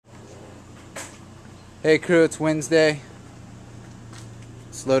Hey crew, it's Wednesday.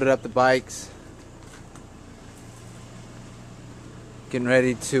 Just loaded up the bikes. Getting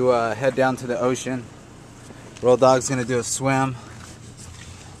ready to head down to the ocean. Road Dog's gonna do a swim.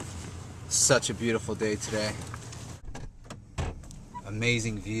 Such a beautiful day today.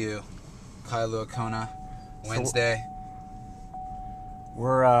 Amazing view. Kailua Kona, Wednesday.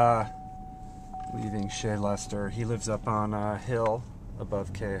 We're leaving Shea Lester. He lives up on a hill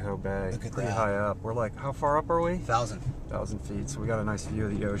above Kehoe Bay. Look at pretty that. high up. We're like, how far up are we? 1,000 feet. So we got a nice view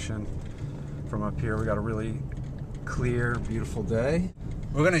of the ocean from up here. We got a really clear, beautiful day.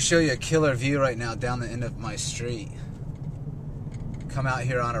 We're gonna show you a killer view right now down the end of my street. Come out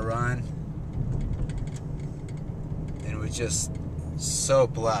here on a run, and we're just so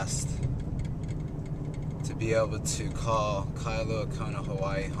blessed to be able to call Kailua Kona,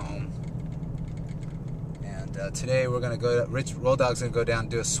 Hawaii home. And today we're gonna go to Road Dog's gonna go down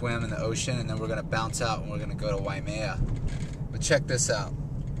and do a swim in the ocean, and then we're gonna bounce out and we're gonna go to Waimea. But check this out.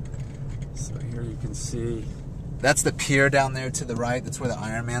 So here you can see. That's the pier down there to the right. That's where the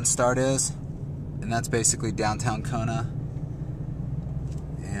Ironman start is. And that's basically downtown Kona.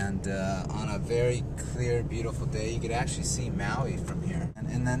 And on a very clear, beautiful day, you could actually see Maui from here.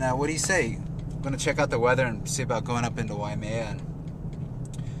 And then, what do you say? I'm going to check out the weather and see about going up into Waimea and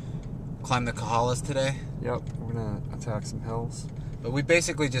climb the Kahalas today. Yep, we're going to attack some hills. But we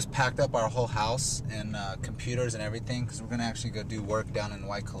basically just packed up our whole house and computers and everything because we're going to actually go do work down in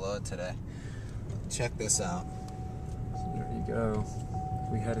Waikoloa today. Check this out. There you go.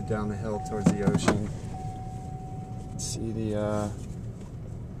 We headed down the hill towards the ocean. See the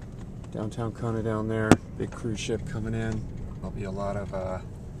downtown Kona down there. Big cruise ship coming in. There'll be a lot of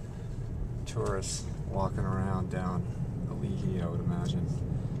tourists walking around down Ali'i, I would imagine.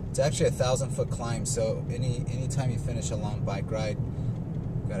 It's actually a 1,000-foot climb, so anytime you finish a long bike ride,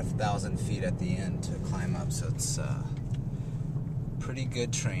 you've got 1,000 feet at the end to climb up. So it's pretty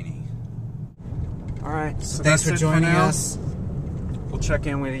good training. All right, so thanks for joining us. We'll check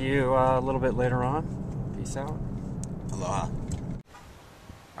in with you a little bit later on. Peace out. Aloha.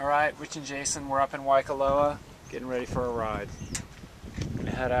 All right, Rich and Jason, we're up in Waikoloa, getting ready for a ride. We're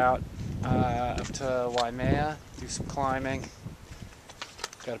gonna head out up to Waimea, do some climbing.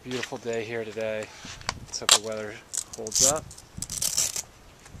 Got a beautiful day here today. Let's hope the weather holds up.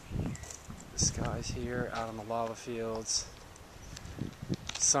 The sky's here, out on the lava fields.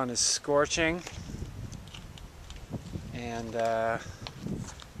 The sun is scorching. And we're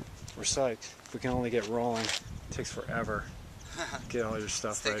psyched. We can only get rolling. It takes forever. Get all your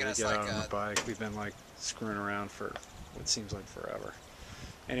stuff ready to get out on the bike. We've been like screwing around for what seems like forever.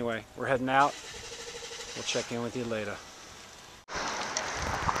 Anyway, we're heading out. We'll check in with you later.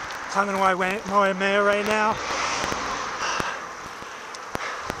 Climbing Waimea right now.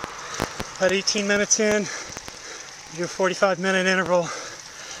 About 18 minutes in. Do a 45-minute interval.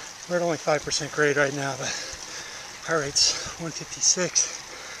 We're at only 5% grade right now, but heart rate's 156.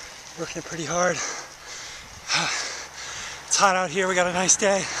 Working pretty hard. It's hot out here. We got a nice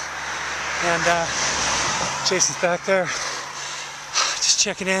day. And Jason's back there. Just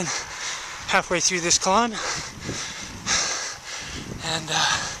checking in halfway through this climb. And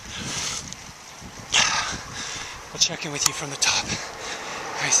we'll check in with you from the top.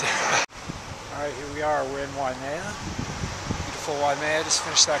 Right there. Alright, here we are. We're in Waimea. Beautiful Waimea. Just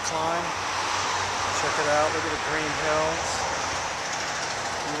finished that climb. Check it out, look at the green hills.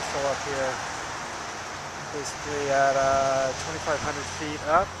 Beautiful up here. Basically at 2,500 feet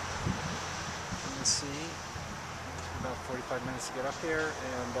up from the sea. About 45 minutes to get up here,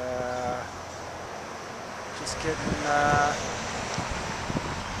 and just getting a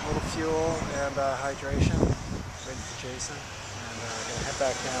little fuel and hydration, waiting for Jason. And gonna head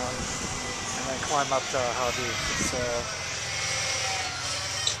back down and then climb up to Hawaii.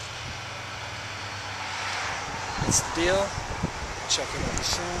 That's the deal. Check in with you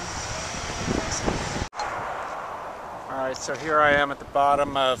soon. Alright, so here I am at the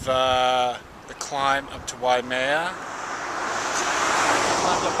bottom of the climb up to Waimea.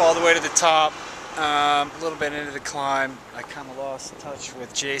 Climbed up all the way to the top. A little bit into the climb, I kind of lost touch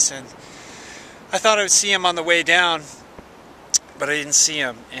with Jason. I thought I would see him on the way down, but I didn't see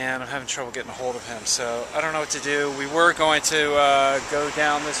him, and I'm having trouble getting a hold of him, so I don't know what to do. We were going to go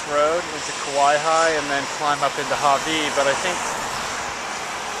down this road into Kauai and then climb up into Hawaii, but I think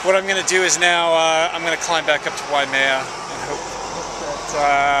what I'm going to do is now I'm going to climb back up to Waimea and hope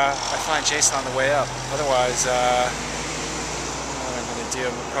that I find Jason on the way up. Otherwise, what I'm going to do,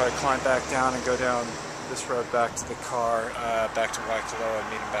 I'm going to probably climb back down and go down this road back to the car, back to Waikoloa, and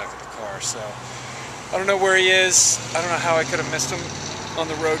meet him back at the car. So I don't know where he is. I don't know how I could have missed him on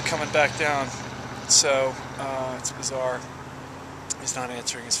the road coming back down. So it's bizarre. He's not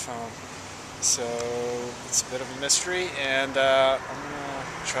answering his phone. So it's a bit of a mystery, and I'm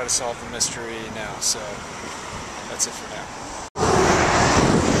going to try to solve the mystery now. So that's it for now.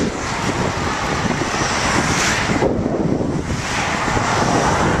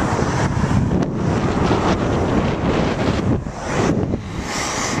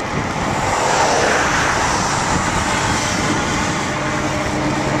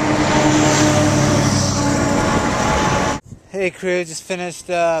 Hey crew, just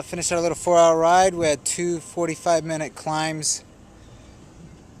finished our little 4-hour ride. We had 2 45-minute climbs.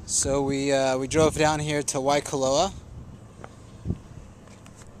 So we drove down here to Waikoloa,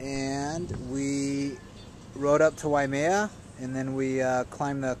 and we rode up to Waimea, and then we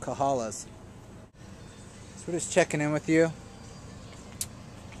climbed the Kahalas. So we're just checking in with you.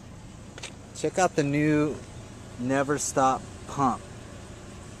 Check out the new Never Stop pump.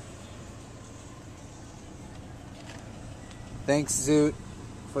 Thanks Zoot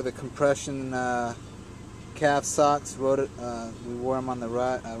for the compression calf socks. We wore them on the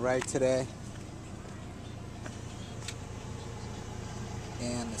ride today.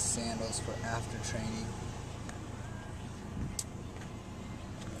 And the sandals for after training.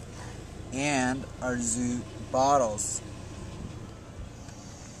 And our Zoot bottles.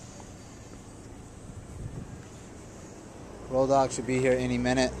 Roll Dog should be here any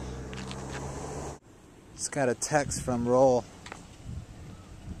minute. Just got a text from Roll.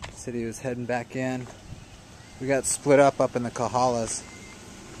 Said he was heading back in. We got split up in the Kahalas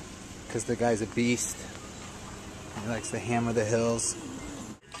because the guy's a beast. He likes to hammer the hills.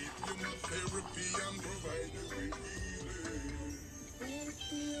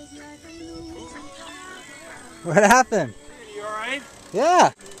 What happened? You alright?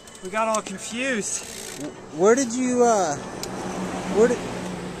 Yeah. We got all confused. Where did you, I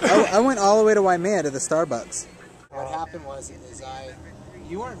went all the way to Waimea to the Starbucks. What happened was,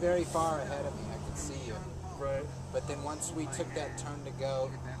 you weren't very far ahead of me, I could see you. Right. But then once we took that turn to go,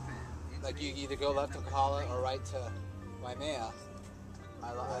 like you either go left to Kahala or right to Waimea,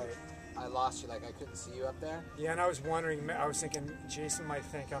 I lost you, like I couldn't see you up there. Yeah, and I was wondering, I was thinking Jason might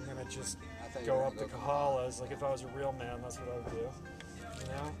think I'm going to just go up the Kahalas. Like if I was a real man, that's what I would do. You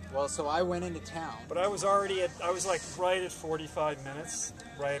know? Well, so I went into town. But I was already I was like right at 45 minutes,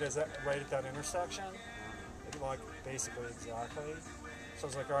 right at that intersection. Like basically exactly. So I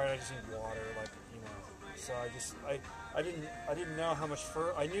was like, all right, I just need water, like, you know. So I didn't know how much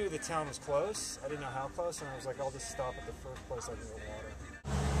further. I knew the town was close. I didn't know how close, and I was like, I'll just stop at the first place I can get water.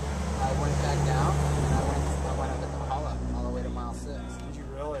 I went back down, and I went up to Kahala all the way to mile 6. Did you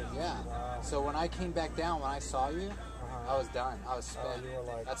really? Yeah. Wow. So when I came back down, when I saw you, I was done. I was spent. Oh, you were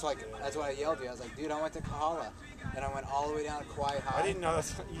like, that's why I yelled at you. I was like, dude, I went to Kahala, and I went all the way down to Kauai High. I didn't know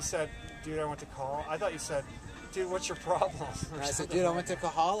that's what you said. Dude, I went to Kahala. I thought you said, dude, what's your problem? And I said, dude, I went to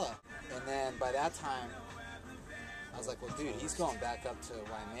Kahala. And then by that time, I was like, well, dude, he's going back up to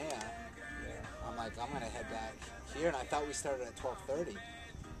Waimea. Yeah. I'm like, I'm going to head back here. And I thought we started at 12:30.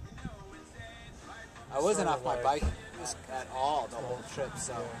 I wasn't off my bike at all the whole trip.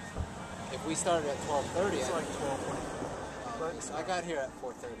 So if we started at 12:30, it's like 12:20. So I got here at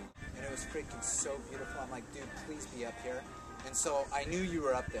 4:30. And it was freaking so beautiful. I'm like, dude, please be up here. And so I knew you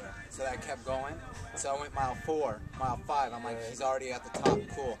were up there, so I kept going. So I went mile 4, mile 5. I'm like, he's already at the top,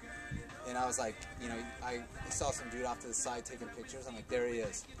 cool. And I was like, you know, I saw some dude off to the side taking pictures. I'm like, there he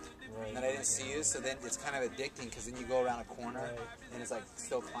is. Right. And then I didn't see you, so then it's kind of addicting because then you go around a corner and it's like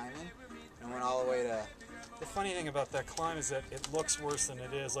still climbing. And I went all the way to... The funny thing about that climb is that it looks worse than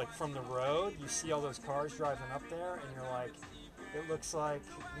it is. Like from the road, you see all those cars driving up there, and you're like, it looks like,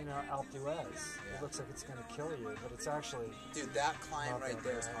 you know, Alpe d'Huez. Yeah. It looks like it's going to kill you, but it's actually... Dude, that climb right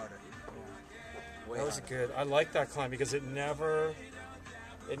there is harder. Yeah. That was good. I like that climb because it never...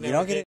 You don't get